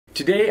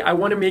Today, I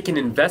want to make an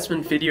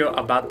investment video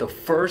about the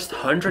first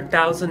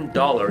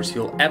 $100,000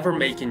 you'll ever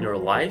make in your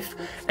life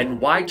and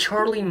why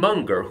Charlie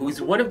Munger,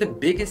 who's one of the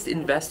biggest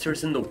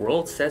investors in the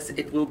world, says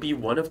it will be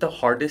one of the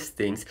hardest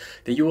things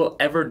that you will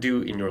ever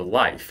do in your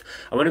life.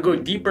 I want to go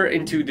deeper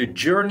into the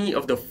journey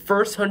of the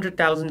first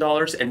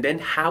 $100,000 and then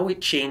how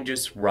it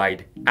changes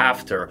right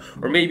after.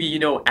 Or maybe,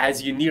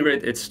 as you near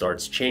it, it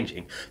starts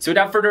changing. So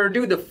without further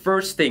ado, the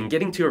first thing,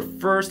 getting to your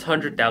first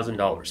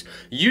 $100,000.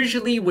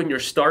 Usually when you're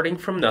starting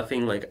from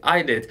nothing like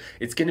I did,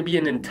 it's going to be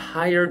an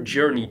entire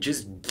journey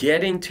just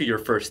getting to your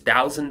first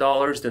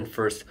 $1,000, then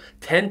first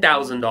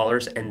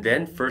 $10,000, and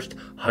then first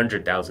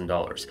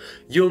 $100,000.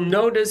 You'll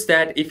notice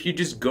that if you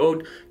just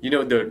go,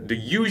 the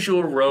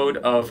usual road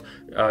of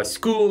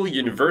school,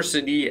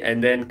 university,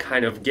 and then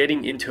kind of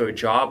getting into a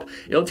job,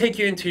 it'll take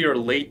you into your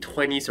late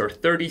 20s or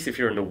 30s if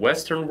you're in the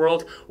Western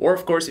world, or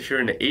of course if you're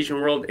in the Asian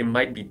world, it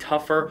might be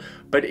tougher,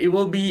 but it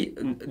will be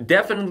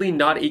definitely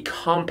not a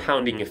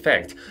compounding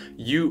effect.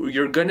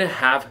 You're gonna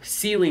have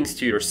ceilings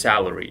to your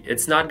salary.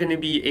 It's not gonna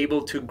be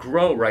able to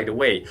grow right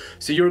away.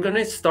 So you're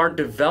gonna start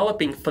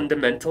developing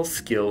fundamental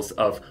skills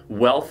of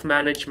wealth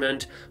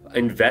management,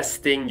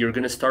 investing. You're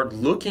gonna start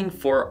looking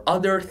for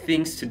other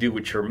things to do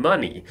with your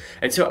money.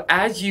 And so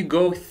as you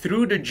go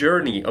through the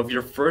journey of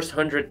your first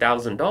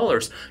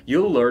 $100,000,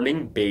 you're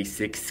learning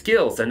basic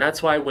skills. And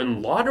that's why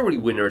when lottery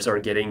winners are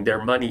getting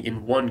their money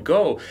in one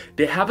go,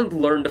 they haven't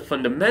learned the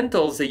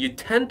fundamentals that you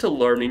tend to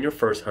learn in your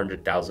first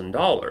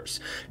 $100,000.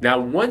 Now,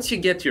 once you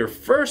get to your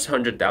first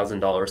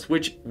 $100,000,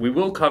 which we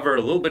will cover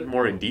a little bit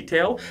more in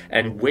detail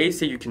and ways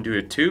that you can do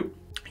it too,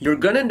 you're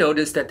gonna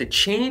notice that the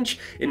change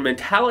in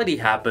mentality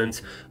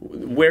happens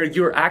where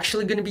you're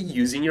actually gonna be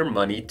using your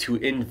money to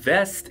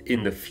invest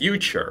in the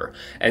future.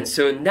 And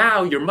so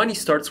now your money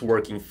starts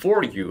working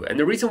for you. And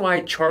the reason why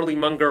Charlie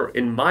Munger,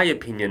 in my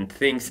opinion,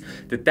 thinks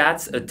that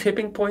that's a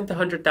tipping point to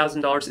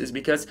 $100,000 is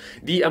because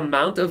the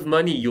amount of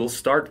money you'll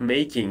start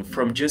making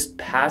from just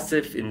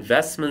passive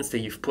investments that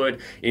you've put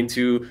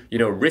into,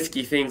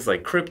 risky things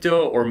like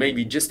crypto or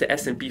maybe just the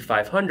S&P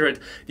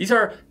 500, these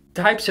are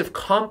types of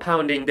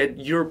compounding that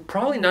you're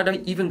probably not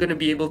even going to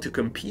be able to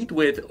compete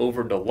with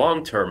over the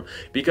long term,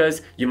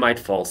 because you might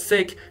fall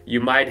sick,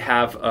 you might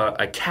have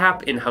a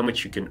cap in how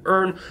much you can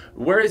earn,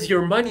 whereas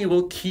your money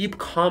will keep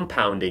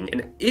compounding.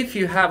 And if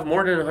you have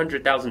more than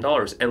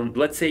 $100,000 and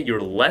let's say you're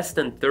less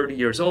than 30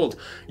 years old,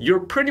 you're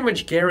pretty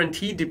much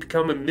guaranteed to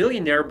become a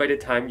millionaire by the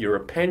time you're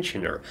a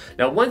pensioner.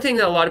 Now, one thing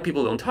that a lot of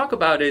people don't talk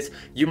about is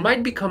you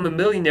might become a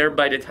millionaire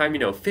by the time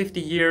 50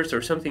 years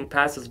or something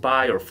passes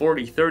by, or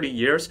 40, 30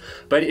 years,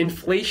 but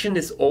inflation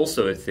is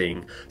also a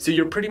thing. So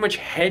you're pretty much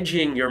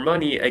hedging your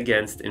money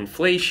against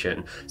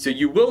inflation. So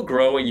you will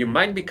grow and you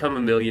might become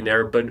a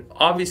millionaire, but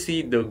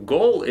obviously the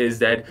goal is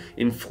that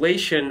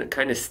inflation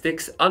kind of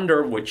sticks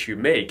under what you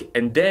make,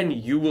 and then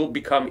you will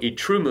become a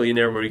true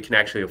millionaire where you can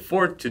actually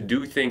afford to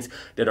do things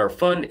that are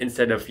fun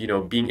instead of,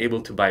 being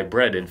able to buy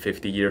bread in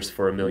 50 years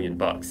for $1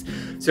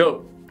 million.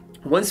 So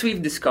once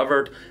we've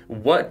discovered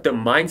what the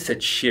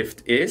mindset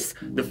shift is,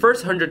 the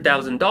first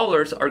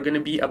 $100,000 are going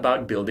to be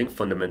about building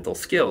fundamental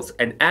skills.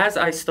 And as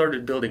I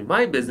started building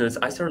my business,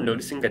 I started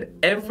noticing that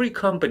every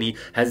company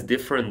has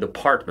different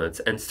departments,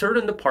 and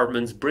certain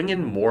departments bring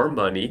in more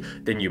money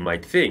than you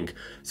might think.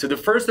 So the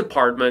first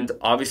department,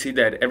 obviously,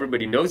 that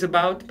everybody knows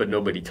about, but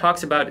nobody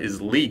talks about, is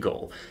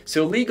legal.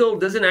 So legal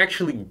doesn't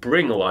actually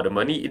bring a lot of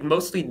money. It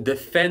mostly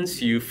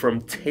defends you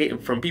from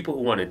people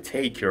who want to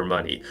take your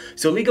money.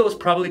 So legal is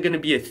probably going to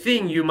be a thing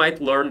you might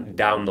learn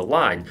down the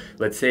line.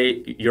 Let's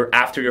say you're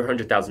after your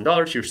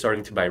 $100,000, you're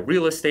starting to buy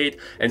real estate,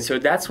 and so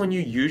that's when you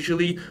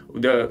usually,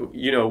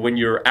 when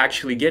you're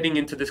actually getting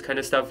into this kind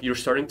of stuff, you're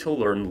starting to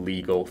learn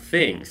legal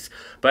things.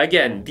 But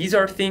again, these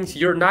are things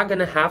you're not going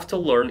to have to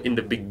learn in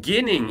the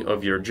beginning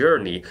of your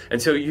journey,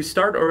 and so you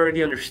start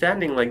already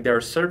understanding like there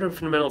are certain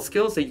fundamental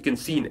skills that you can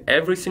see in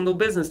every single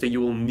business that you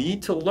will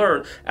need to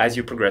learn as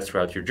you progress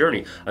throughout your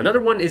journey.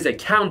 Another one is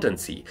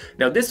accountancy.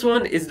 Now this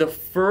one is the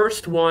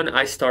first one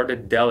I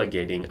started delegating.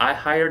 I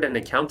hired an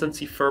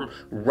accountancy firm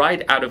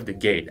right out of the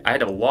gate. I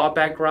had a law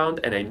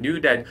background and I knew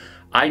that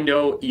I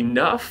know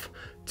enough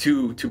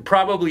to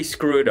probably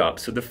screw it up.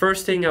 So the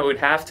first thing I would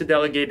have to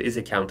delegate is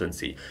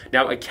accountancy.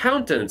 Now,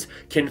 accountants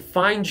can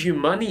find you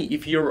money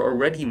if you're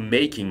already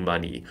making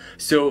money.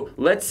 So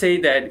let's say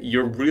that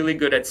you're really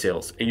good at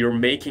sales and you're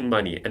making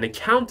money. An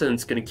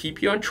accountant's gonna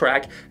keep you on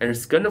track and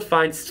it's gonna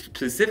find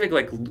specific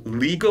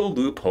legal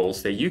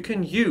loopholes that you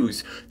can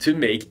use to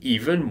make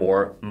even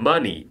more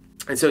money.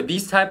 And so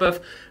these type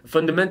of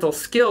fundamental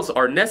skills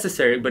are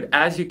necessary, but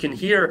as you can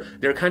hear,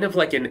 they're kind of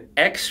like an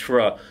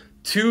extra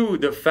to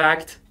the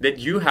fact that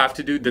you have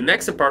to do the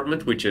next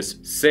department, which is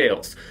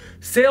sales.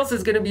 Sales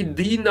is going to be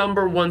the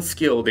 #1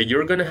 skill that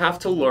you're going to have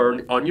to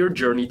learn on your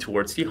journey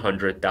towards the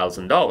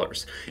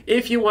 $100,000.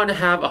 If you want to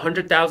have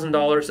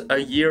 $100,000 a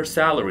year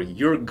salary,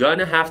 you're going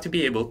to have to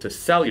be able to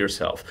sell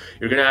yourself.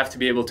 You're going to have to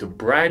be able to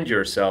brand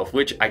yourself,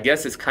 which I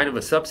guess is kind of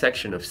a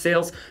subsection of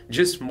sales,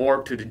 just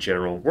more to the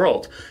general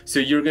world. So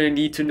you're going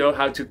to need to know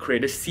how to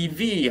create a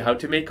CV, how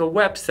to make a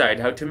website,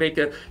 how to make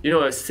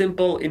a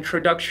simple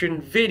introduction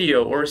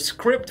video or a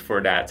script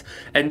for that,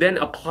 and then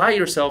apply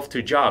yourself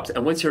to jobs.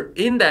 And once you're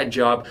in that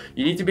job,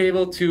 you need to be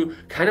able to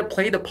kind of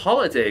play the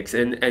politics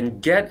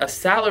and get a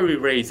salary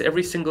raise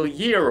every single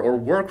year, or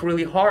work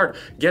really hard,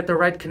 get the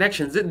right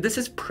connections. This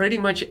is pretty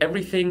much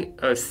everything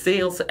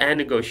sales and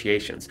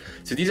negotiations.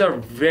 So these are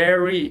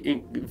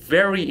very,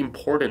 very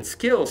important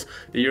skills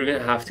that you're going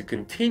to have to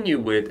continue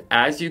with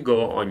as you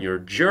go on your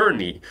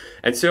journey.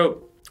 And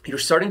so you're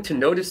starting to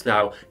notice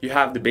now you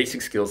have the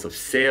basic skills of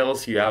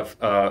sales, you have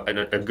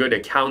a good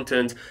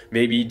accountant,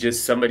 maybe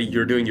just somebody,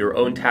 you're doing your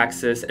own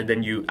taxes, and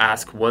then you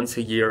ask once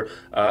a year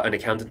an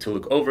accountant to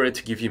look over it,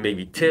 to give you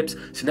maybe tips.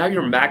 So now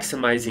you're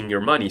maximizing your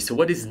money. So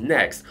what is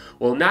next?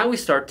 Well, now we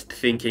start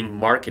thinking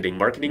marketing.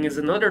 Marketing is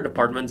another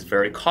department, it's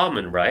very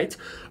common, right?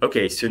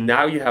 Okay, so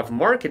now you have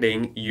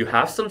marketing, you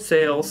have some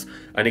sales,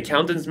 an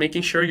accountant's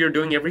making sure you're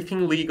doing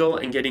everything legal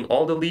and getting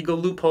all the legal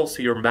loopholes,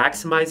 so you're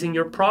maximizing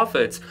your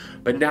profits.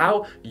 But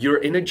now you're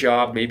in a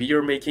job, maybe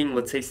you're making,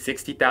 let's say,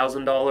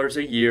 $60,000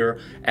 a year,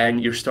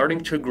 and you're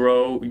starting to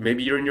grow,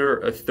 maybe you're in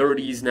your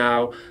 30s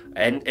now,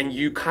 and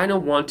you kind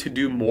of want to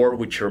do more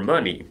with your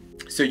money.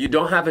 So you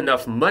don't have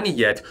enough money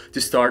yet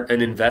to start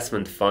an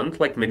investment fund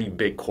like many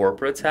big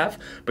corporates have,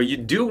 but you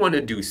do want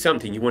to do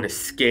something. You want to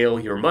scale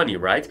your money,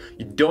 right?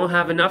 You don't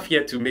have enough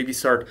yet to maybe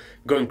start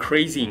going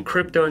crazy in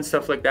crypto and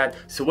stuff like that.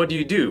 So what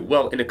do?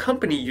 Well, in a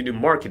company, you do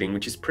marketing,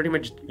 which is pretty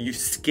much you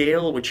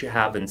scale what you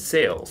have in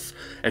sales.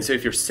 And so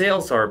if your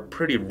sales are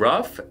pretty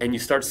rough and you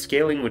start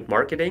scaling with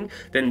marketing,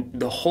 then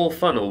the whole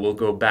funnel will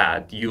go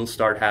bad. You'll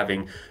start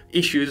having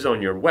issues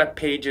on your web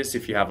pages.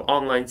 If you have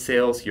online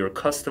sales, your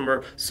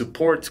customer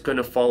support's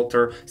gonna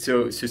falter.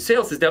 So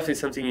sales is definitely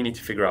something you need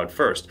to figure out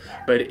first.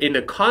 But in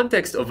the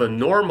context of a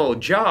normal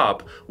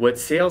job, what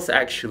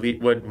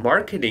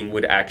marketing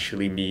would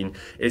actually mean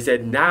is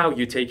that now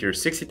you take your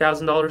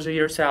 $60,000 a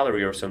year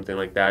salary or something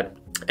like that,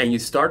 and you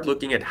start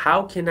looking at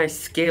how can I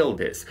scale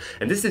this?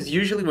 And this is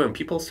usually when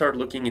people start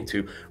looking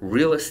into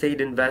real estate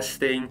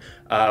investing,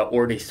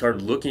 or they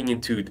start looking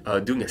into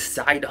doing a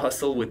side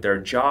hustle with their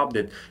job,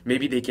 that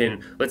maybe they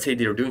can, let's say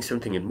they're doing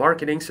something in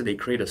marketing, so they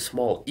create a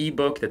small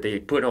ebook that they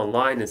put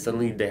online, and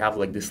suddenly they have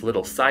like this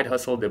little side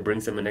hustle that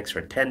brings them an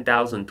extra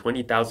 $10,000,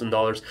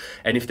 $20,000.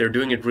 And if they're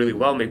doing it really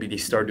well, maybe they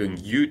start doing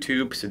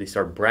YouTube, so they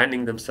start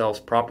branding themselves,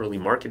 properly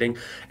marketing,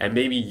 and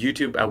maybe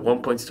YouTube at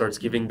one point starts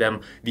giving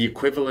them the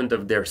equivalent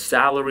of their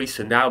salary.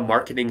 So now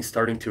marketing is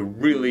starting to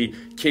really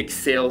kick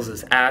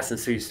sales' ass, and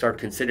so you start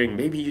considering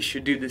maybe you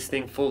should do this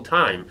thing full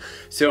time.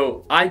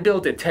 So I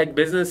built a tech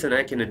business, and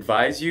I can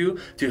advise you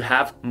to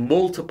have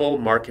multiple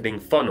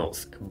marketing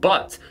funnels,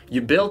 but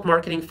you build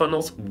marketing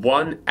funnels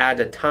one at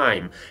a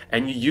time,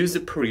 and you use the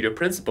Pareto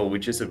principle,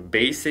 which is a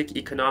basic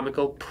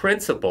economical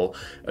principle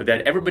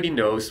that everybody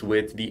knows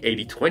with the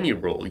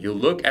 80-20 rule. You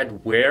look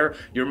at where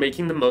you're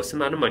making the most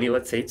amount of money.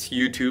 Let's say it's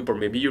YouTube, or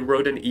maybe you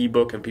wrote an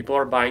ebook and people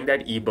are buying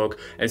that ebook,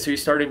 and so you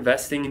start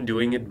investing in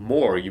doing it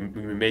more. You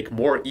make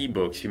more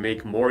ebooks, you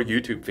make more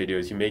YouTube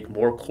videos, you make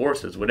more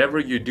courses. Whatever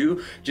you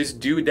do, just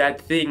do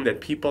that thing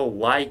that people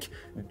like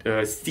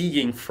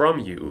seeing from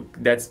you.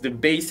 That's the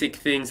basic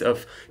things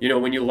of,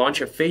 when you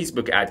launch a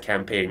Facebook ad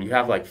campaign, you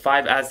have like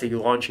 5 ads that you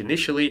launch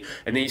initially,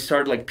 and then you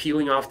start like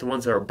peeling off the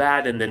ones that are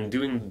bad, and then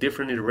doing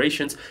different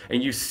iterations,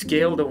 and you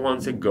scale the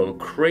ones that go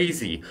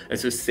crazy. And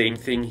so same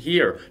thing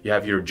here. You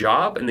have your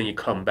job, and then you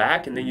come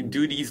back, and then you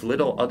do these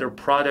little other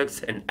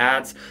products and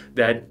ads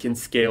that can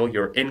scale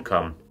your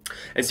income.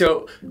 And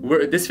so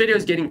this video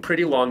is getting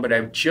pretty long, but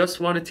I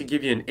just wanted to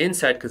give you an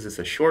insight, because it's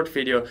a short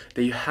video,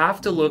 that you have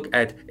to look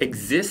at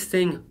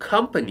existing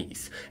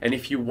companies. And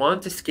if you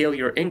want to scale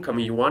your income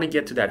and you want to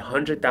get to that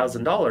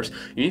 $100,000,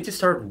 you need to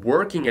start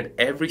working at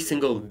every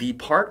single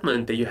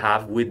department that you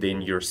have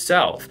within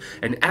yourself.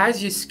 And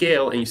as you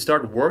scale and you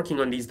start working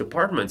on these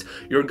departments,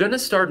 you're going to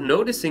start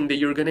noticing that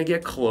you're going to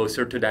get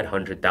closer to that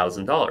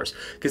 $100,000.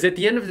 Because at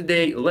the end of the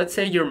day, let's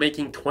say you're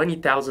making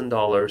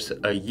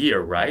 $20,000 a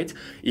year, right?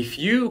 If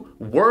you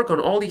work on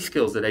all these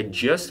skills that I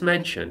just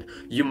mentioned,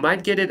 you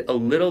might get it a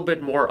little bit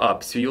more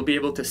up, so you'll be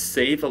able to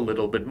save a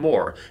little bit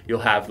more. You'll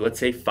have, let's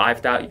say,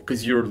 $5,000,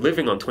 because you're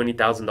living on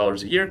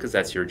 $20,000 a year, because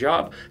that's your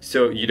job,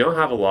 so you don't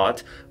have a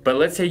lot. But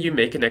let's say you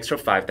make an extra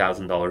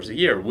 $5,000 a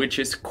year, which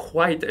is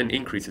quite an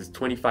increase. It's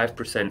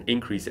 25%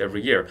 increase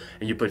every year,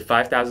 and you put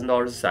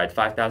 $5,000 aside,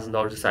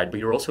 $5,000 aside, but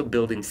you're also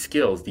building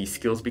skills. These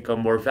skills become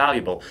more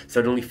valuable.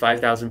 Suddenly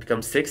 $5,000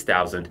 becomes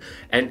 $6,000,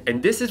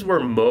 and this is where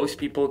most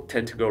people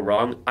tend to go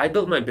wrong. I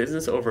built my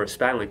business over a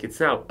span, like it's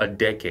now a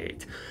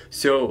decade.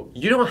 So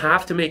you don't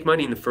have to make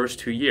money in the first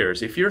 2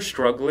 years. If you're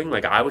struggling,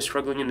 like I was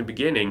struggling in the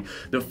beginning,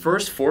 the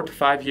first 4 to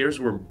 5 years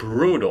were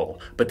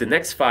brutal, but the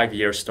next 5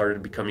 years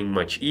started becoming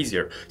much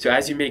easier. So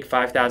as you make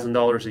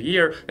 $5,000 a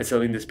year, and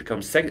suddenly this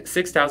becomes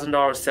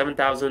 $6,000,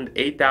 $7,000,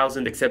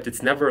 $8,000, except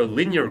it's never a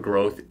linear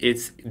growth,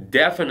 it's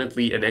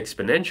definitely an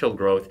exponential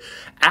growth.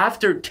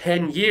 After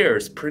 10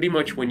 years, pretty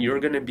much when you're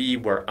gonna be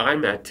where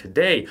I'm at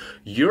today,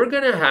 you're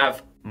gonna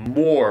have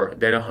more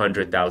than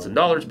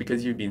 $100,000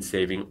 because you've been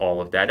saving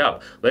all of that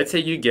up. Let's say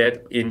you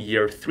get in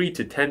year 3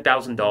 to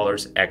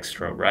 $10,000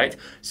 extra, right?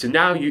 So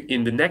now you,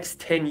 in the next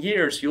 10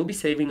 years, you'll be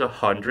saving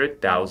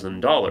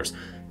 $100,000.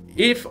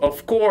 If,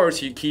 of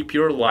course, you keep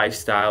your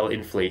lifestyle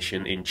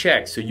inflation in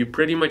check. So you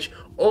pretty much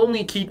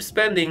only keep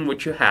spending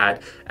what you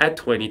had at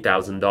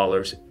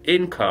 $20,000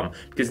 income,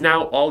 because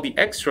now all the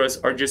extras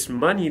are just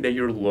money that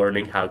you're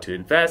learning how to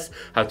invest,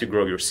 how to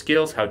grow your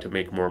skills, how to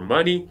make more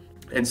money.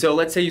 And so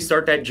let's say you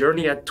start that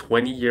journey at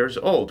 20 years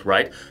old,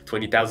 right?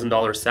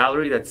 $20,000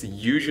 salary, that's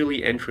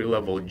usually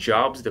entry-level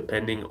jobs,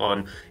 depending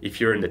on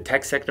if you're in the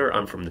tech sector.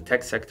 I'm from the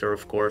tech sector,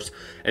 of course.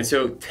 And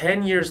so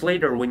 10 years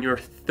later, when you're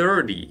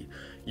 30,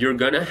 you're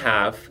gonna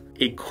have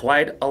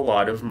quite a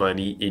lot of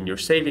money in your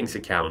savings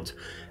account.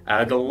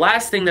 The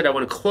last thing that I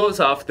want to close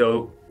off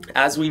though,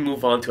 as we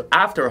move on to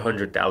after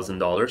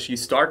 $100,000, you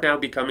start now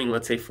becoming,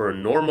 let's say for a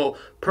normal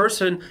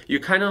person, you're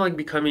kind of like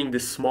becoming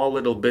this small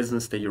little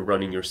business that you're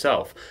running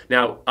yourself.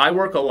 Now, I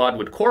work a lot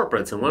with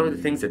corporates, and one of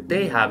the things that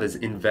they have is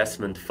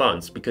investment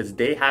funds, because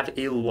they have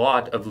a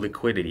lot of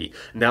liquidity.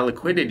 Now,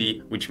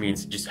 liquidity, which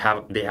means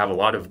they have a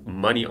lot of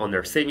money on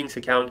their savings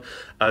account,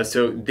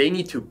 so they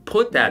need to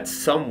put that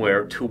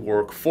somewhere to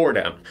work for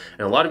them.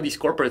 And a lot of these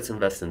corporates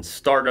invest in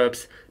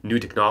startups, new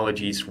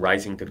technologies,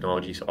 rising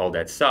technologies, all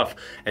that stuff.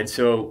 And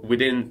so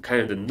within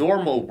kind of the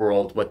normal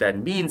world, what that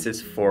means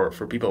is for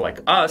people like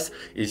us,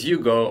 is you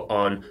go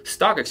on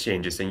stock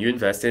exchanges and you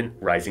invest in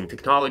rising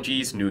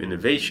technologies, new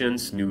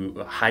innovations, new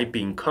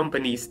hyping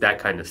companies, that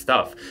kind of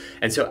stuff.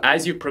 And so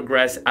as you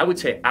progress, I would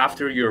say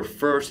after your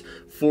first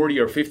 $40,000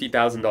 or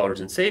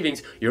 $50,000 in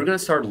savings, you're gonna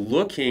start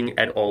looking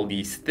at all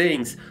these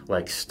things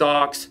like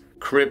stocks,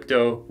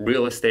 crypto,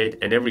 real estate,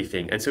 and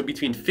everything. And so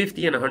between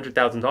 $50,000 and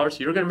 $100,000,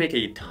 you're gonna make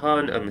a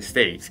ton of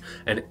mistakes.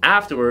 And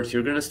afterwards,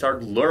 you're gonna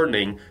start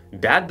learning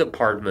that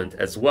department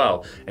as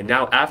well. And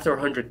now after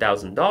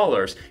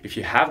 $100,000, if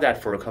you have that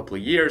for a couple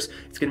of years,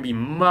 it's gonna be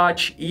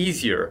much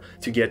easier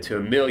to get to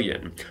 $1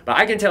 million. But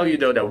I can tell you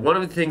though, that one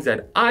of the things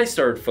that I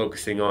started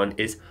focusing on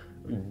is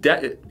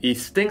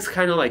things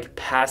kind of like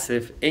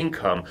passive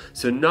income.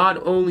 So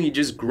not only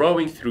just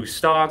growing through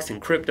stocks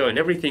and crypto and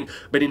everything,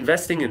 but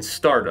investing in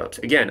startups.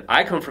 Again,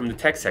 I come from the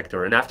tech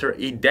sector, and after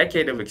a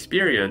decade of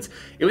experience,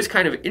 it was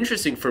kind of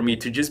interesting for me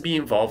to just be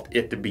involved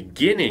at the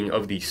beginning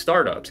of these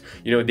startups.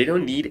 You know, they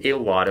don't need a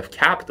lot of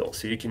capital,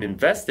 so you can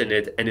invest in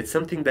it, and it's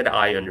something that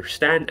I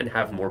understand and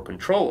have more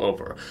control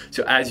over.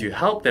 So as you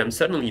help them,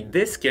 suddenly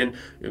this can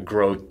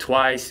grow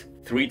twice,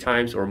 3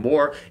 times or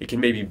more. It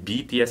can maybe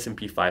beat the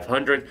S&P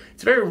 500.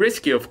 It's very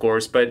risky, of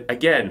course, but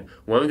again,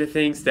 one of the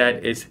things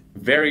that is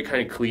very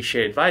kind of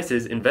cliche advice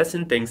is invest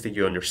in things that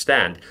you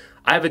understand.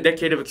 I have a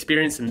decade of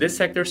experience in this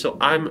sector, so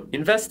I'm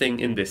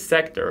investing in this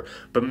sector.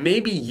 But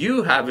maybe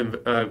you have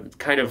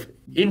kind of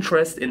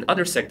interest in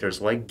other sectors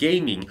like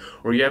gaming,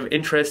 or you have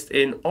interest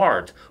in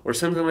art or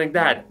something like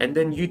that, and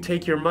then you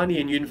take your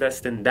money and you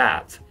invest in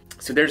that.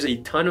 So there's a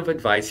ton of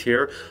advice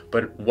here,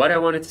 but what I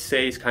wanted to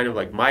say is kind of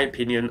like my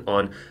opinion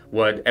on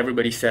what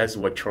everybody says,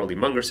 what Charlie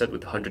Munger said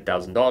with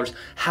 $100,000,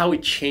 how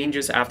it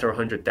changes after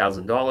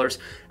 $100,000.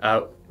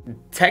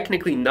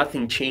 Technically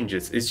nothing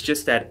changes, it's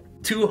just that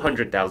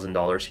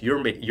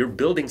 $200,000, you're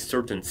building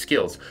certain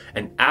skills,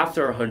 and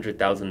after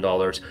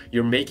 $100,000,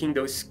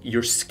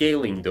 you're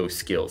scaling those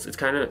skills. It's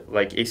kind of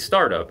like a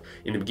startup.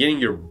 In the beginning,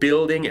 you're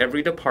building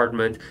every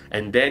department,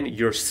 and then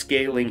you're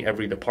scaling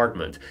every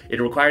department. It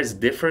requires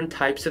different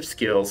types of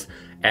skills,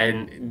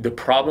 and the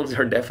problems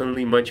are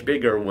definitely much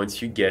bigger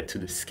once you get to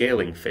the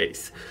scaling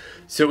phase.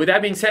 So with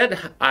that being said,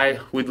 I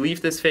would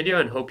leave this video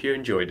and hope you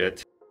enjoyed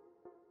it.